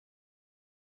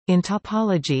In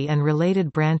topology and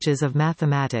related branches of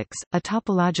mathematics, a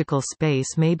topological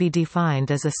space may be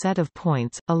defined as a set of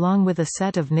points, along with a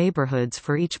set of neighborhoods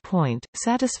for each point,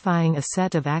 satisfying a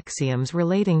set of axioms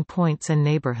relating points and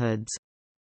neighborhoods.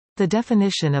 The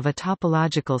definition of a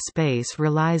topological space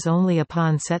relies only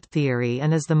upon set theory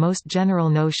and is the most general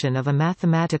notion of a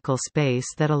mathematical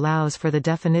space that allows for the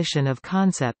definition of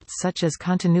concepts such as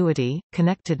continuity,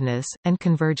 connectedness, and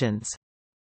convergence.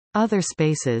 Other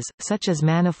spaces, such as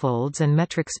manifolds and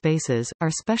metric spaces,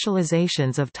 are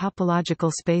specializations of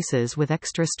topological spaces with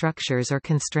extra structures or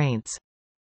constraints.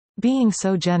 Being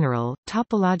so general,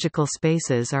 topological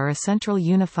spaces are a central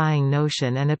unifying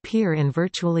notion and appear in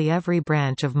virtually every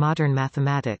branch of modern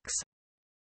mathematics.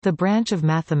 The branch of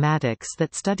mathematics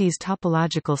that studies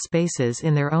topological spaces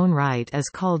in their own right is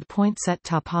called point-set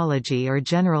topology or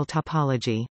general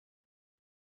topology.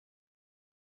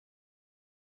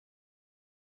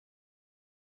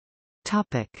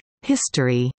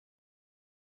 History.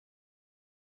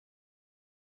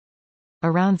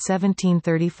 Around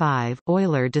 1735,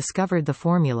 Euler discovered the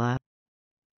formula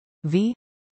V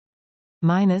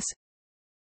minus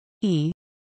E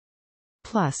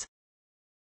plus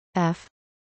F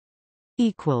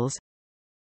equals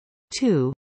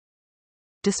 2.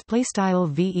 Display style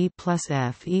VE plus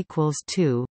F equals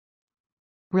 2.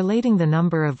 Relating the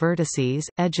number of vertices,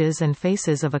 edges and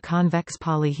faces of a convex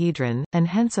polyhedron, and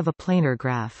hence of a planar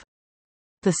graph.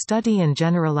 The study and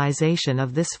generalization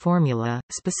of this formula,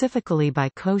 specifically by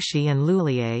Cauchy and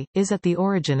Lullier, is at the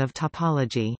origin of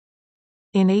topology.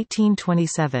 In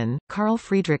 1827, Carl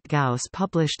Friedrich Gauss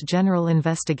published General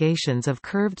Investigations of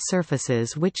Curved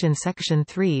Surfaces, which in Section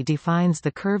 3 defines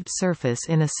the curved surface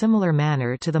in a similar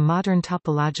manner to the modern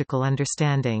topological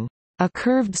understanding. A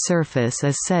curved surface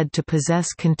is said to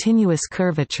possess continuous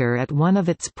curvature at one of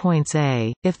its points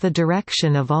A, if the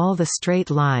direction of all the straight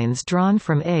lines drawn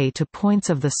from A to points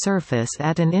of the surface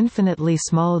at an infinitely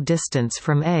small distance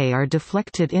from A are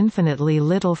deflected infinitely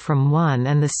little from one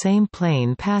and the same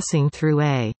plane passing through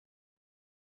A.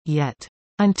 Yet,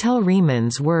 until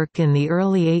Riemann's work in the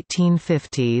early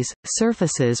 1850s,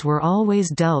 surfaces were always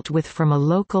dealt with from a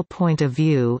local point of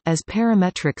view as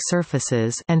parametric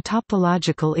surfaces, and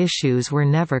topological issues were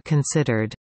never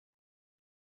considered.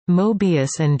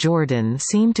 Mobius and Jordan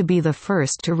seem to be the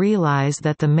first to realize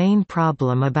that the main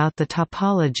problem about the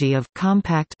topology of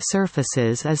compact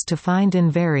surfaces is to find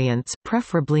invariants,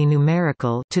 preferably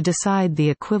numerical, to decide the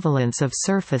equivalence of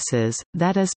surfaces,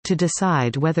 that is, to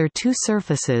decide whether two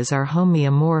surfaces are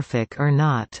homeomorphic or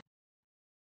not.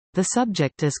 The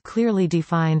subject is clearly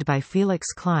defined by Felix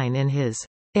Klein in his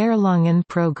Erlangen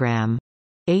program.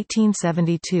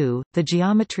 1872, the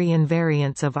geometry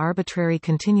invariants of arbitrary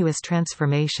continuous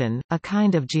transformation, a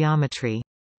kind of geometry.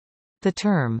 The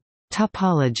term,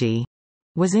 topology,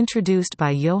 was introduced by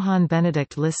Johann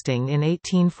Benedict Listing in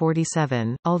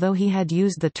 1847, although he had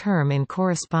used the term in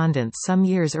correspondence some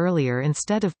years earlier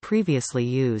instead of previously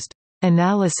used,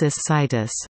 analysis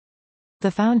situs.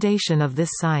 The foundation of this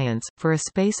science, for a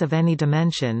space of any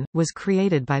dimension, was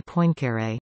created by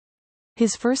Poincaré.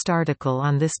 His first article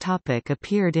on this topic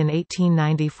appeared in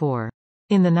 1894.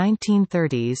 In the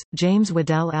 1930s, James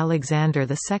Waddell Alexander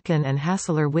II and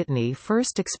Hassler Whitney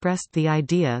first expressed the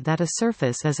idea that a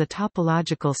surface is a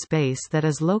topological space that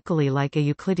is locally like a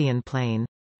Euclidean plane.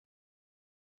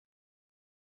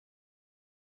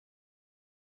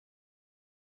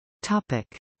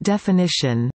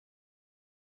 Definition.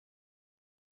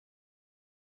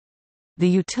 The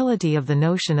utility of the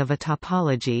notion of a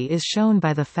topology is shown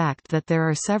by the fact that there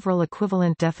are several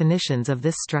equivalent definitions of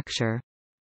this structure.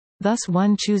 Thus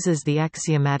one chooses the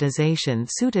axiomatization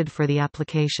suited for the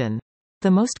application. The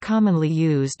most commonly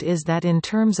used is that in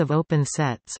terms of open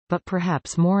sets, but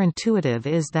perhaps more intuitive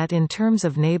is that in terms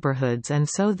of neighborhoods, and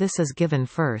so this is given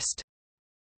first.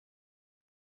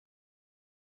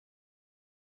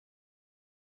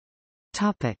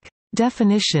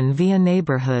 Definition via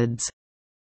neighborhoods.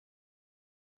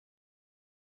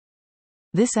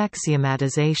 This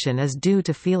axiomatization is due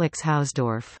to Felix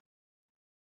Hausdorff.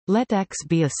 Let X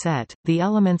be a set, the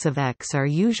elements of X are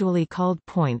usually called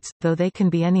points, though they can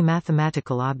be any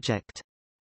mathematical object.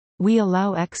 We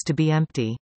allow X to be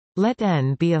empty. Let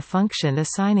N be a function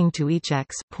assigning to each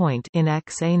X point in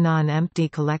X a non-empty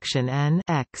collection N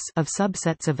X of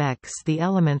subsets of X. The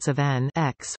elements of N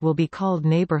X will be called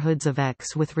neighborhoods of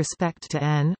X with respect to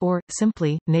N, or,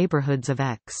 simply, neighborhoods of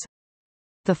X.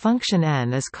 The function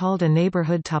n is called a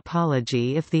neighborhood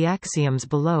topology if the axioms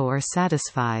below are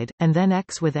satisfied, and then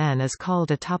X with n is called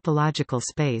a topological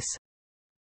space.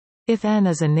 If n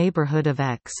is a neighborhood of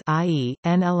X, i.e.,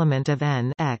 n element of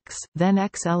n X, then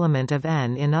X element of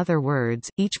n. In other words,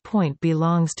 each point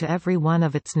belongs to every one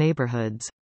of its neighborhoods.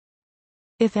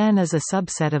 If n is a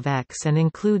subset of X and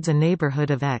includes a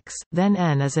neighborhood of X, then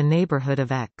n is a neighborhood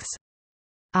of X.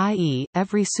 I.e.,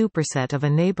 every superset of a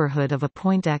neighborhood of a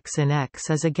point X in X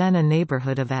is again a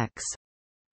neighborhood of X.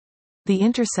 The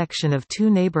intersection of two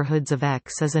neighborhoods of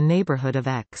X is a neighborhood of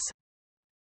X.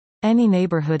 Any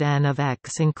neighborhood n of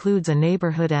X includes a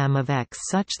neighborhood M of X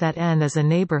such that n is a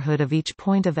neighborhood of each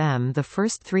point of M. The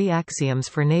first three axioms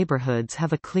for neighborhoods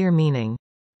have a clear meaning.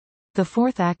 The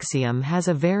fourth axiom has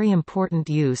a very important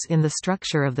use in the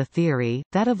structure of the theory,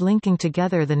 that of linking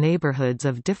together the neighborhoods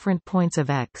of different points of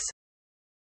X.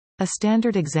 A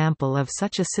standard example of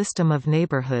such a system of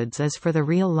neighborhoods is for the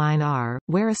real line R,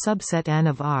 where a subset n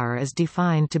of R is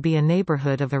defined to be a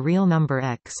neighborhood of a real number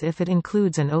X if it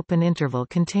includes an open interval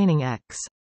containing X.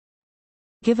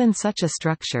 Given such a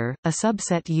structure, a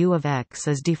subset U of X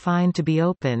is defined to be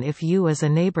open if U is a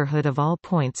neighborhood of all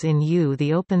points in U.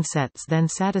 The open sets then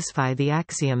satisfy the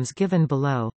axioms given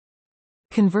below.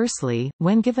 Conversely,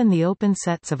 when given the open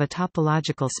sets of a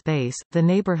topological space, the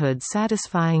neighborhoods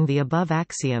satisfying the above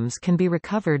axioms can be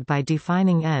recovered by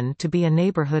defining n to be a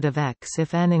neighborhood of X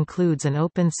if n includes an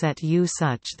open set U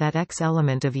such that X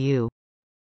element of U.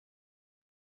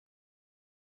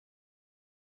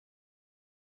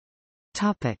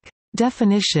 Topic: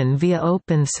 Definition via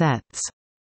open sets.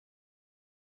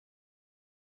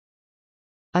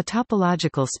 A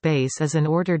topological space is an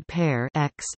ordered pair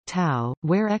X, tau,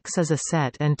 where X is a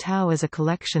set and tau is a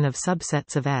collection of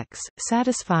subsets of X,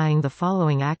 satisfying the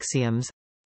following axioms.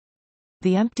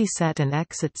 The empty set and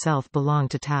X itself belong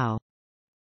to tau.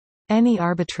 Any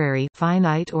arbitrary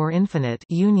finite or infinite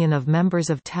union of members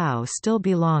of tau still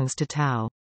belongs to tau.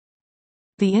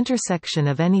 The intersection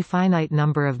of any finite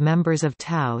number of members of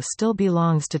tau still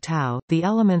belongs to tau. The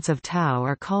elements of tau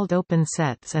are called open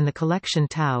sets and the collection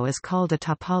tau is called a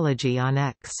topology on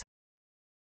X.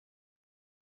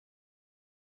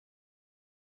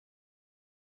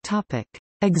 Topic: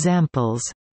 Examples.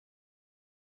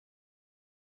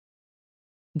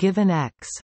 Given X.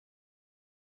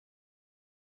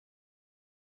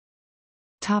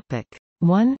 Topic: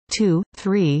 1, 2,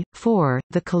 3, 4,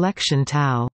 the collection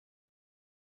tau.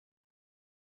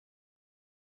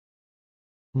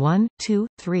 1, 2,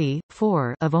 3,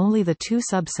 4 of only the two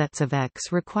subsets of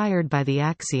X required by the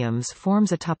axioms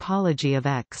forms a topology of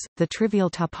X, the trivial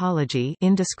topology,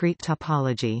 indiscrete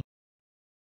topology.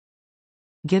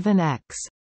 Given X.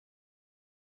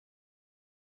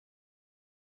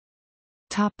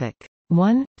 Topic: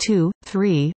 1, 2,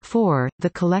 3, 4, the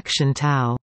collection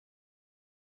tau.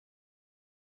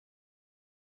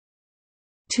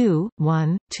 2,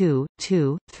 1, 2,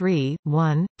 2, 3,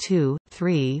 1, 2,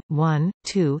 3, 1,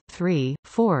 2, 3,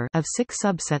 4 of six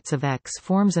subsets of X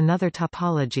forms another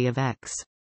topology of X.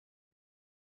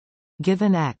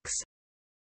 Given X.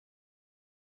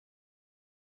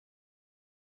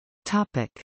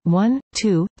 Topic: 1,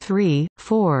 2, 3,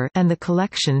 4 and the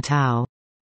collection tau.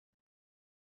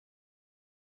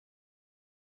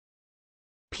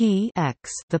 P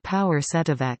X, the power set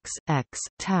of X, X,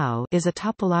 tau, is a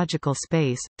topological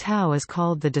space. Tau is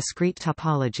called the discrete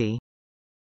topology.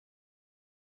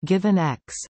 Given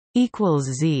X equals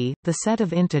Z, the set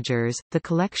of integers, the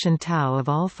collection tau of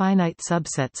all finite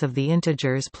subsets of the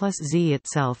integers plus Z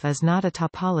itself is not a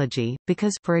topology,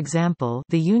 because, for example,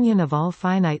 the union of all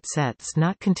finite sets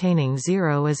not containing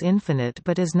 0 is infinite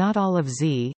but is not all of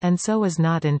Z, and so is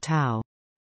not in tau.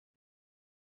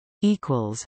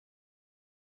 Equals.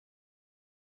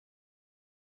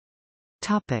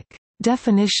 Topic: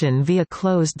 Definition via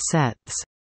closed sets.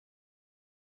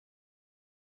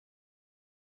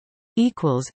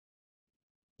 Equals.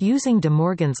 Using De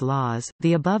Morgan's laws,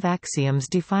 the above axioms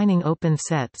defining open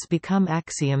sets become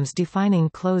axioms defining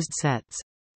closed sets.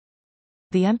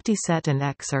 The empty set and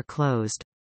X are closed.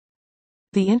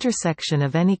 The intersection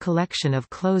of any collection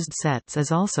of closed sets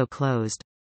is also closed.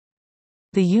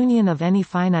 The union of any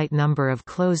finite number of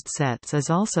closed sets is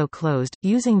also closed.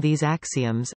 Using these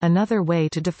axioms, another way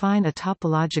to define a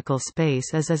topological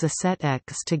space is as a set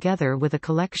X together with a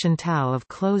collection tau of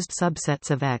closed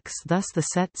subsets of X. Thus the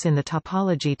sets in the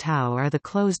topology tau are the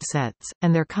closed sets,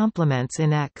 and their complements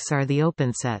in X are the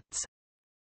open sets.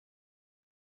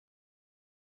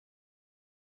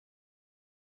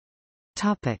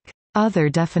 Topic: Other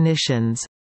definitions.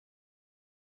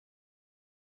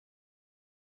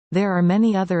 There are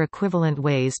many other equivalent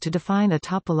ways to define a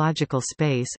topological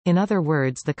space. In other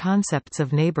words, the concepts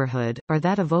of neighborhood, or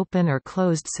that of open or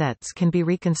closed sets, can be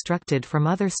reconstructed from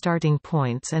other starting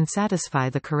points and satisfy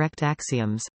the correct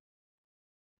axioms.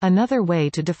 Another way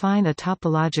to define a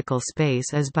topological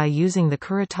space is by using the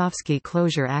Kuratowski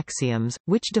closure axioms,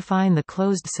 which define the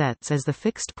closed sets as the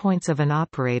fixed points of an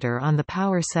operator on the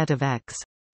power set of X.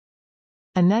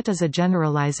 A net is a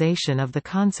generalization of the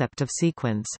concept of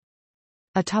sequence.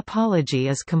 A topology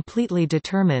is completely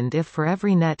determined if for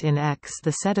every net in X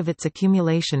the set of its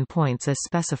accumulation points is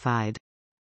specified.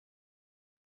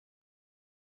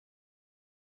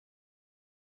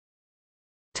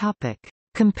 Topic: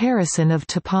 Comparison of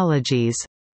topologies.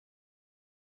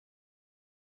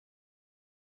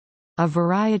 A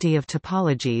variety of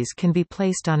topologies can be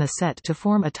placed on a set to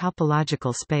form a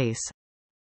topological space.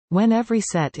 When every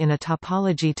set in a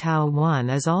topology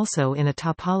τ1 is also in a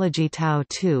topology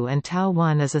τ2 and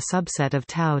τ1 is a subset of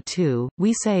τ2,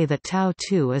 we say that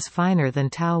τ2 is finer than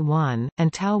τ1,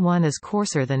 and τ1 is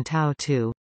coarser than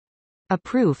τ2. A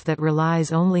proof that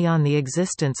relies only on the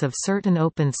existence of certain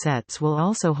open sets will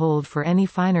also hold for any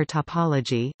finer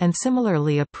topology, and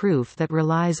similarly a proof that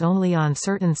relies only on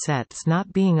certain sets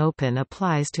not being open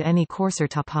applies to any coarser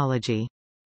topology.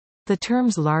 The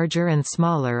terms larger and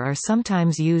smaller are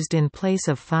sometimes used in place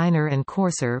of finer and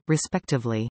coarser,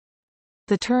 respectively.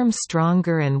 The terms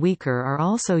stronger and weaker are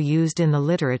also used in the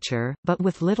literature, but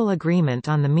with little agreement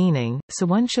on the meaning, so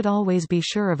one should always be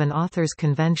sure of an author's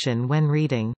convention when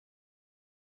reading.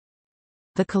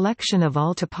 The collection of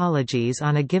all topologies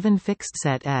on a given fixed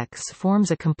set X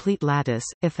forms a complete lattice,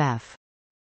 if F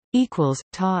equals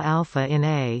ta alpha in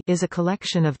A is a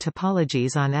collection of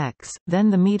topologies on X, then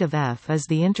the meet of F is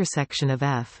the intersection of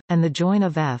F, and the join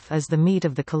of F is the meet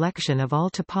of the collection of all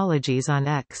topologies on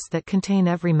X that contain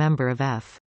every member of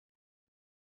F.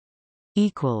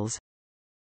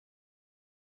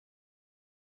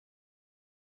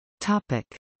 Topic: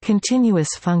 Continuous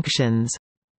functions.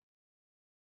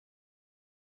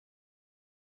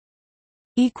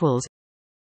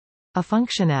 A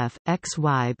function f, x,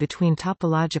 y between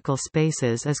topological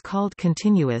spaces is called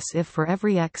continuous if for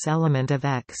every x element of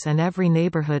X and every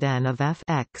neighborhood n of f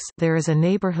x there is a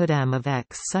neighborhood M of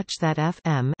X such that f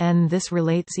M n. This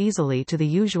relates easily to the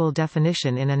usual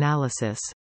definition in analysis.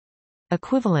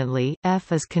 Equivalently,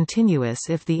 f is continuous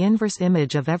if the inverse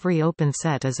image of every open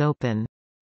set is open.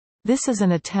 This is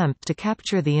an attempt to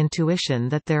capture the intuition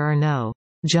that there are no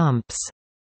jumps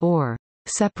or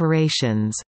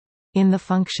separations in the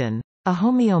function. A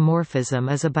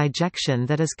homeomorphism is a bijection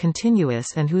that is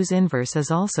continuous and whose inverse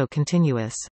is also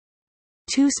continuous.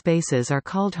 Two spaces are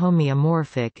called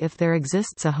homeomorphic if there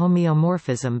exists a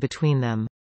homeomorphism between them.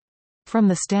 From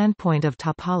the standpoint of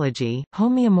topology,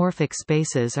 homeomorphic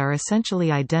spaces are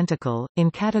essentially identical.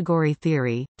 In category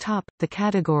theory, the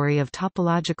category of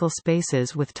topological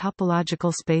spaces with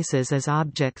topological spaces as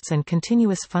objects and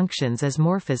continuous functions as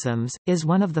morphisms, is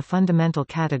one of the fundamental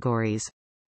categories.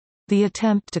 The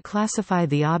attempt to classify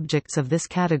the objects of this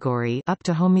category up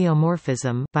to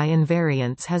homeomorphism by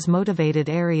invariance has motivated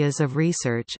areas of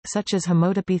research, such as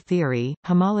homotopy theory,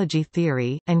 homology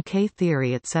theory, and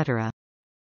K-theory etc.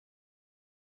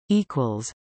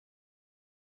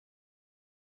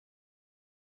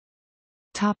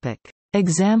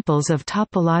 Examples of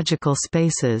topological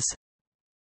spaces.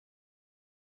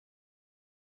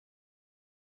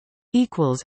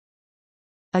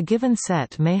 A given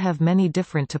set may have many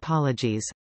different topologies.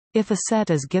 If a set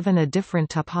is given a different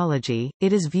topology,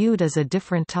 it is viewed as a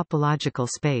different topological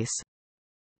space.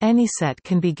 Any set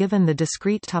can be given the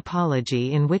discrete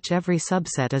topology in which every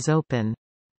subset is open.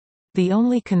 The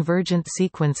only convergent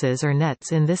sequences or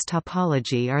nets in this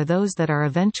topology are those that are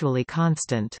eventually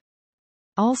constant.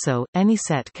 Also, any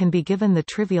set can be given the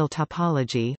trivial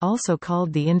topology, also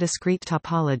called the indiscrete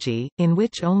topology, in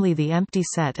which only the empty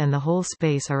set and the whole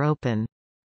space are open.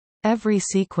 Every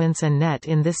sequence and net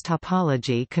in this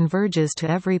topology converges to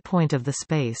every point of the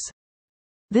space.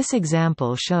 This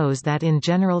example shows that in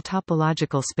general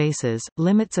topological spaces,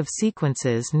 limits of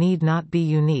sequences need not be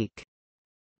unique.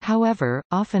 However,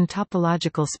 often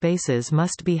topological spaces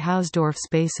must be Hausdorff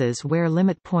spaces where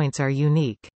limit points are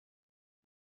unique.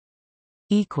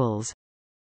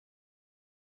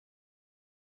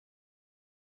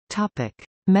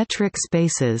 Metric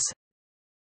spaces.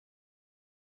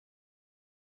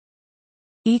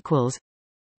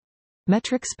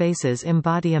 Metric spaces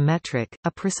embody a metric,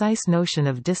 a precise notion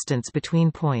of distance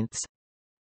between points.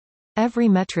 Every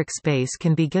metric space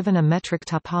can be given a metric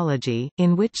topology,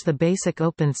 in which the basic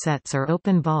open sets are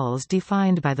open balls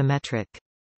defined by the metric.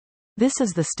 This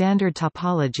is the standard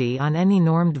topology on any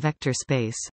normed vector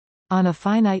space. On a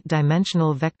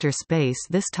finite-dimensional vector space,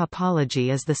 this topology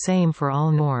is the same for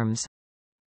all norms.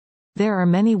 There are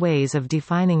many ways of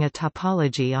defining a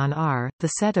topology on R, the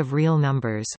set of real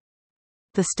numbers.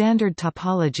 The standard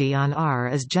topology on R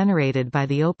is generated by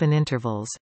the open intervals.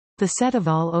 The set of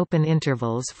all open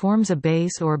intervals forms a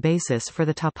base or basis for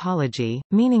the topology,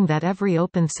 meaning that every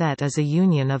open set is a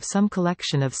union of some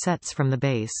collection of sets from the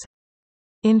base.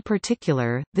 In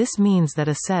particular, this means that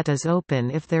a set is open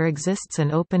if there exists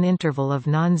an open interval of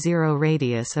non-zero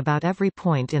radius about every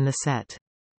point in the set.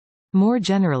 More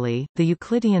generally, the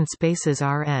Euclidean spaces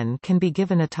Rn can be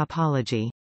given a topology.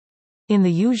 In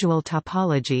the usual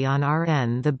topology on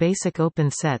Rn, the basic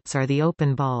open sets are the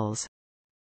open balls.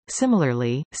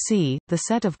 Similarly, C, the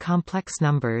set of complex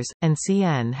numbers, and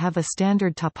Cn have a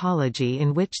standard topology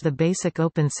in which the basic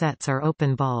open sets are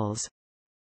open balls.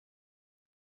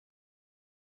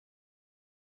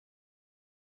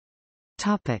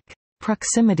 Topic: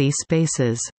 Proximity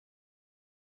spaces.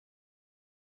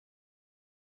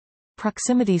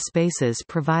 Proximity spaces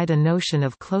provide a notion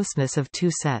of closeness of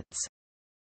two sets.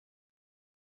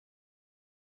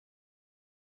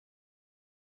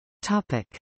 Topic: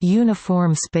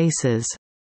 Uniform spaces.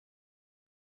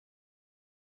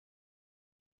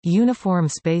 Uniform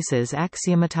spaces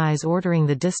axiomatize ordering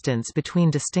the distance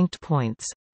between distinct points.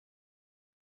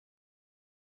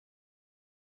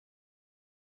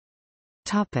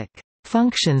 Topic: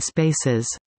 Function spaces.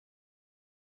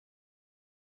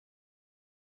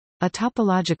 A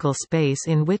topological space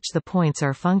in which the points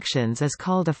are functions is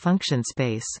called a function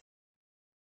space.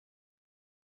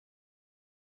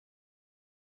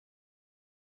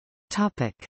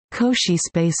 Topic: Cauchy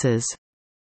spaces.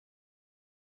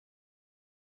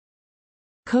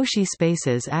 Cauchy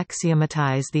spaces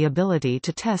axiomatize the ability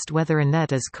to test whether a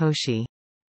net is Cauchy.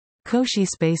 Cauchy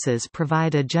spaces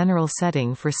provide a general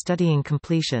setting for studying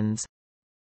completions.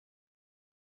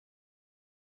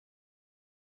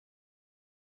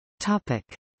 Topic: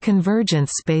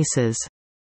 Convergence spaces.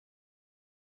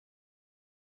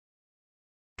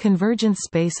 Convergence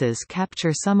spaces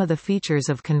capture some of the features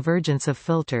of convergence of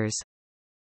filters.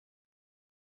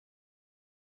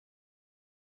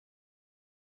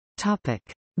 Topic: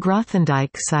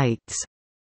 Grothendieck sites.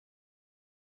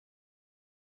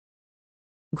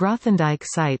 Grothendieck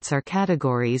sites are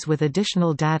categories with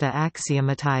additional data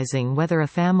axiomatizing whether a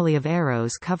family of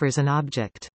arrows covers an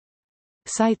object.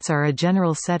 Sites are a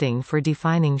general setting for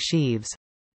defining sheaves.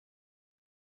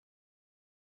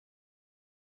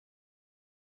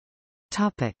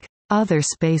 Other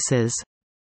spaces.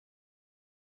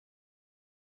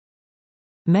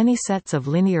 Many sets of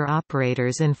linear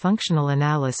operators in functional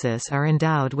analysis are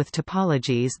endowed with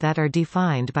topologies that are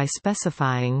defined by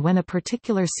specifying when a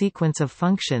particular sequence of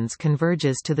functions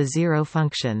converges to the zero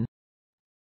function.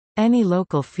 Any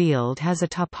local field has a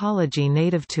topology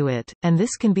native to it, and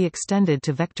this can be extended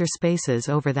to vector spaces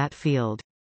over that field.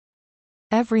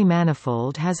 Every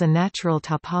manifold has a natural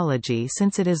topology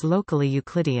since it is locally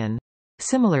Euclidean.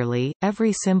 Similarly,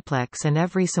 every simplex and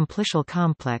every simplicial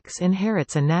complex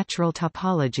inherits a natural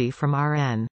topology from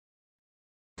Rn.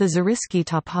 The Zariski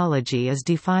topology is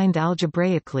defined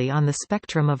algebraically on the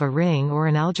spectrum of a ring or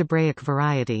an algebraic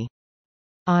variety.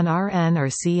 On Rn or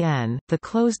Cn, the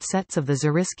closed sets of the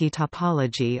Zariski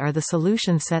topology are the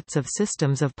solution sets of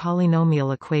systems of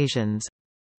polynomial equations.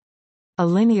 A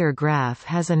linear graph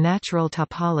has a natural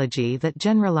topology that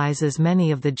generalizes many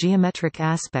of the geometric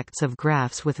aspects of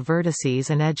graphs with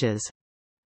vertices and edges.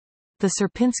 The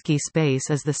Sierpinski space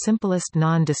is the simplest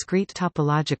non-discrete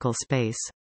topological space.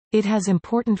 It has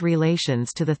important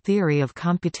relations to the theory of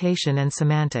computation and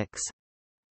semantics.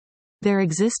 There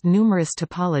exist numerous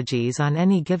topologies on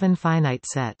any given finite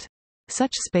set.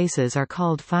 Such spaces are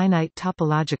called finite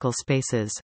topological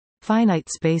spaces. Finite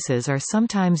spaces are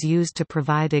sometimes used to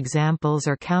provide examples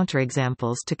or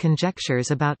counterexamples to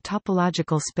conjectures about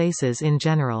topological spaces in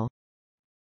general.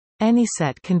 Any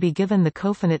set can be given the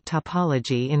cofinite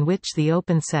topology in which the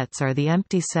open sets are the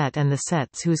empty set and the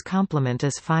sets whose complement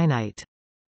is finite.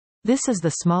 This is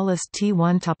the smallest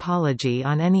T1 topology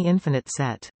on any infinite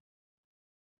set.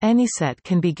 Any set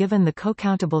can be given the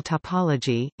cocountable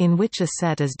topology, in which a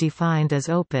set is defined as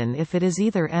open if it is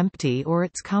either empty or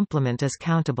its complement is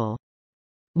countable.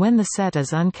 When the set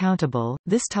is uncountable,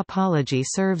 this topology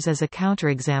serves as a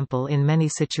counterexample in many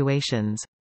situations.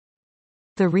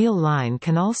 The real line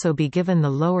can also be given the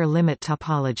lower limit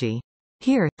topology.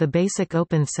 Here, the basic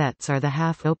open sets are the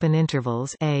half-open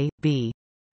intervals A, B.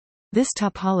 This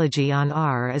topology on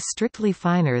R is strictly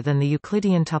finer than the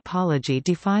Euclidean topology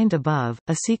defined above.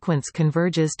 A sequence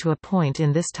converges to a point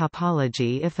in this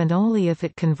topology if and only if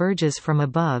it converges from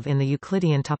above in the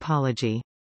Euclidean topology.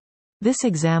 This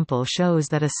example shows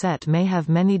that a set may have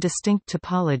many distinct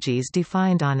topologies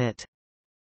defined on it.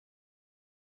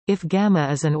 If gamma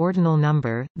is an ordinal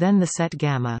number, then the set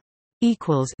gamma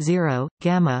equals 0,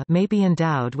 gamma may be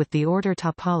endowed with the order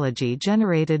topology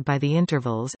generated by the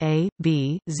intervals a,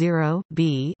 b, 0,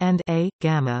 b, and a,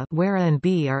 gamma, where a and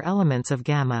b are elements of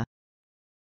gamma.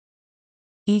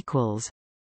 Equals.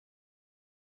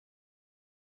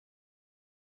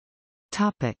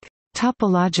 Topic: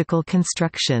 Topological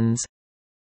constructions.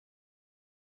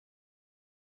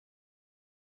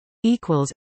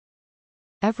 Equals.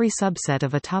 Every subset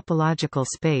of a topological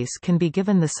space can be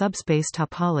given the subspace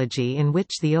topology in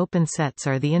which the open sets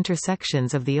are the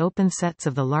intersections of the open sets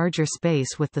of the larger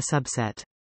space with the subset.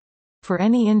 For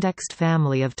any indexed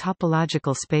family of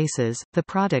topological spaces, the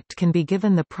product can be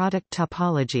given the product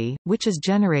topology, which is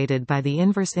generated by the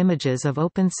inverse images of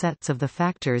open sets of the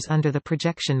factors under the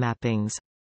projection mappings.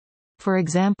 For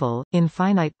example, in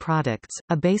finite products,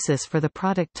 a basis for the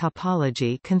product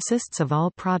topology consists of all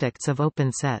products of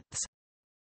open sets.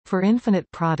 For infinite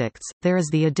products, there is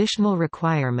the additional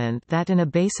requirement that in a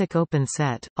basic open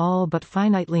set, all but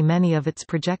finitely many of its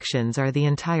projections are the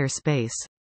entire space.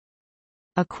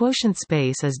 A quotient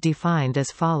space is defined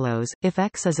as follows: if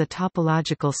X is a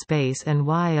topological space and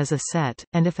Y is a set,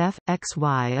 and if f, x,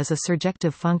 y is a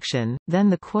surjective function, then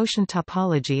the quotient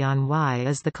topology on Y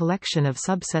is the collection of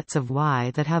subsets of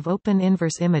Y that have open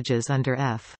inverse images under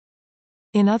F.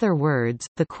 In other words,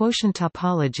 the quotient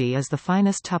topology is the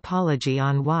finest topology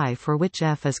on Y for which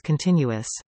F is continuous.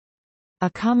 A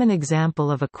common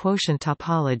example of a quotient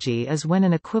topology is when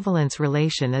an equivalence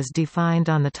relation is defined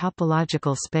on the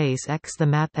topological space X. The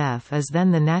map F is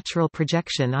then the natural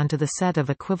projection onto the set of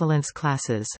equivalence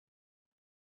classes.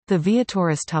 The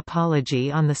Vietoris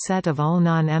topology on the set of all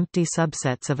non-empty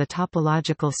subsets of a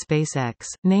topological space X,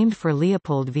 named for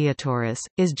Leopold Vietoris,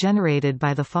 is generated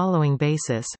by the following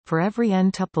basis: for every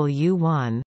n-tuple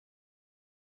U1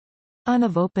 Un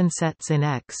of open sets in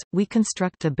X, we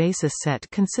construct a basis set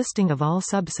consisting of all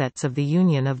subsets of the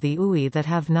union of the UI that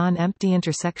have non-empty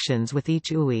intersections with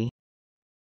each UI.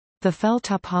 The Fell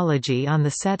topology on the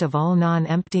set of all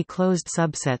non-empty closed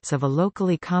subsets of a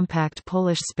locally compact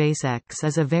Polish space X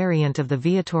is a variant of the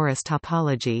Vietoris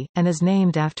topology, and is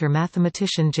named after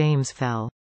mathematician James Fell.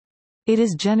 It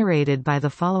is generated by the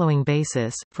following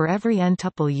basis: for every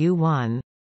n-tuple U1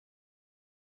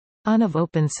 Un of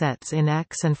open sets in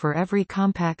X, and for every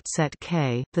compact set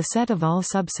K, the set of all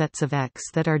subsets of X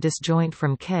that are disjoint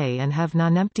from K and have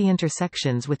non-empty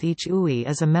intersections with each UI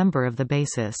is a member of the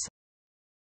basis.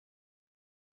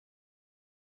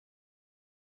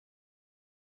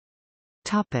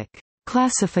 Topic: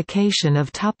 Classification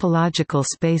of topological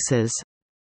spaces.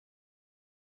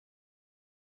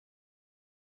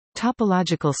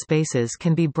 Topological spaces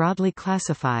can be broadly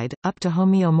classified, up to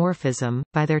homeomorphism,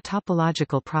 by their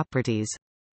topological properties.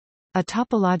 A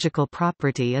topological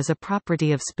property is a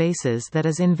property of spaces that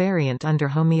is invariant under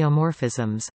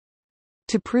homeomorphisms.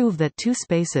 To prove that two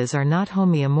spaces are not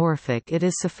homeomorphic, it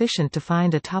is sufficient to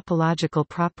find a topological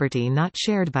property not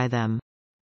shared by them.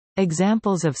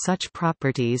 Examples of such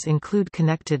properties include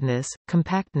connectedness,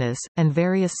 compactness, and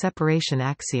various separation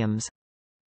axioms.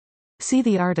 See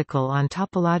the article on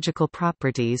topological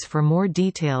properties for more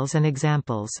details and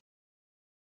examples.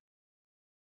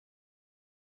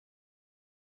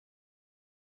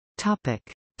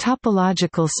 Topic: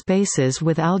 Topological spaces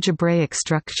with algebraic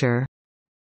structure.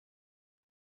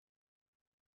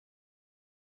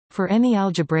 For any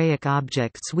algebraic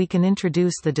objects we can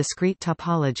introduce the discrete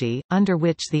topology, under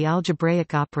which the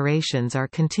algebraic operations are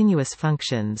continuous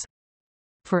functions.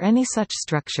 For any such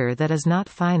structure that is not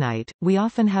finite, we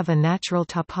often have a natural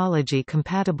topology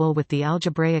compatible with the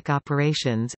algebraic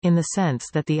operations, in the sense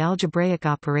that the algebraic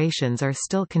operations are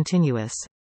still continuous.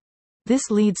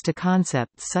 This leads to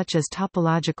concepts such as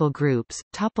topological groups,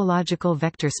 topological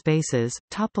vector spaces,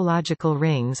 topological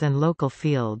rings and local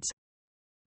fields.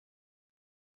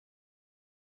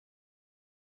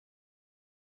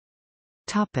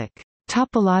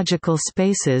 Topological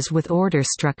spaces with order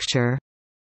structure.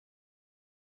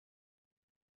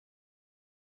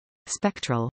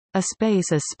 Spectral. A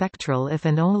space is spectral if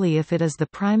and only if it is the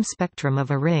prime spectrum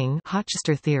of a ring.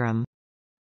 Hotchester theorem.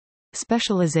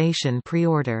 Specialization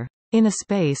preorder. In a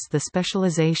space the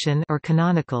specialization or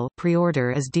canonical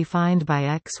preorder is defined by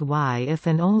X, Y if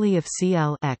and only if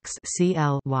CL X,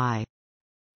 CL Y.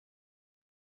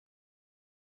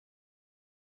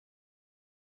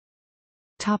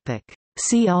 Topic.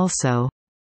 See also: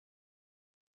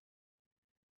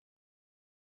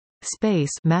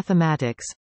 Space mathematics,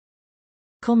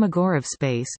 Kolmogorov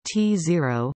space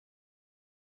T0,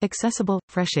 accessible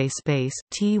Frechet space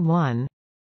T1,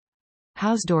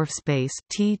 Hausdorff space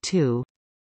T2,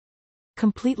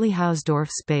 completely Hausdorff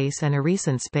space and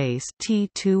Arison space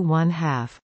T2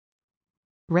 1/2,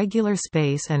 regular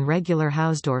space and regular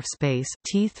Hausdorff space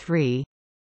T3,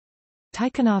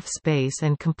 Tychonoff space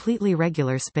and completely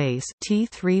regular space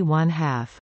T3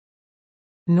 1/2,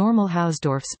 normal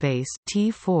Hausdorff space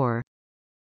T4,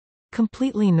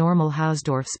 completely normal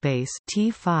Hausdorff space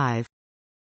T5,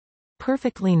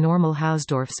 perfectly normal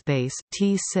Hausdorff space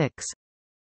T6,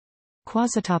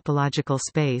 quasitopological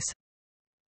space,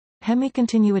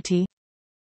 hemicontinuity,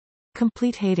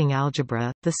 complete Heyting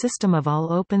algebra. The system of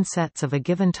all open sets of a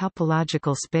given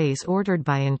topological space ordered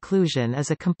by inclusion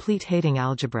is a complete Heyting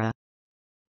algebra.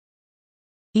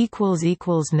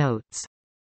 Notes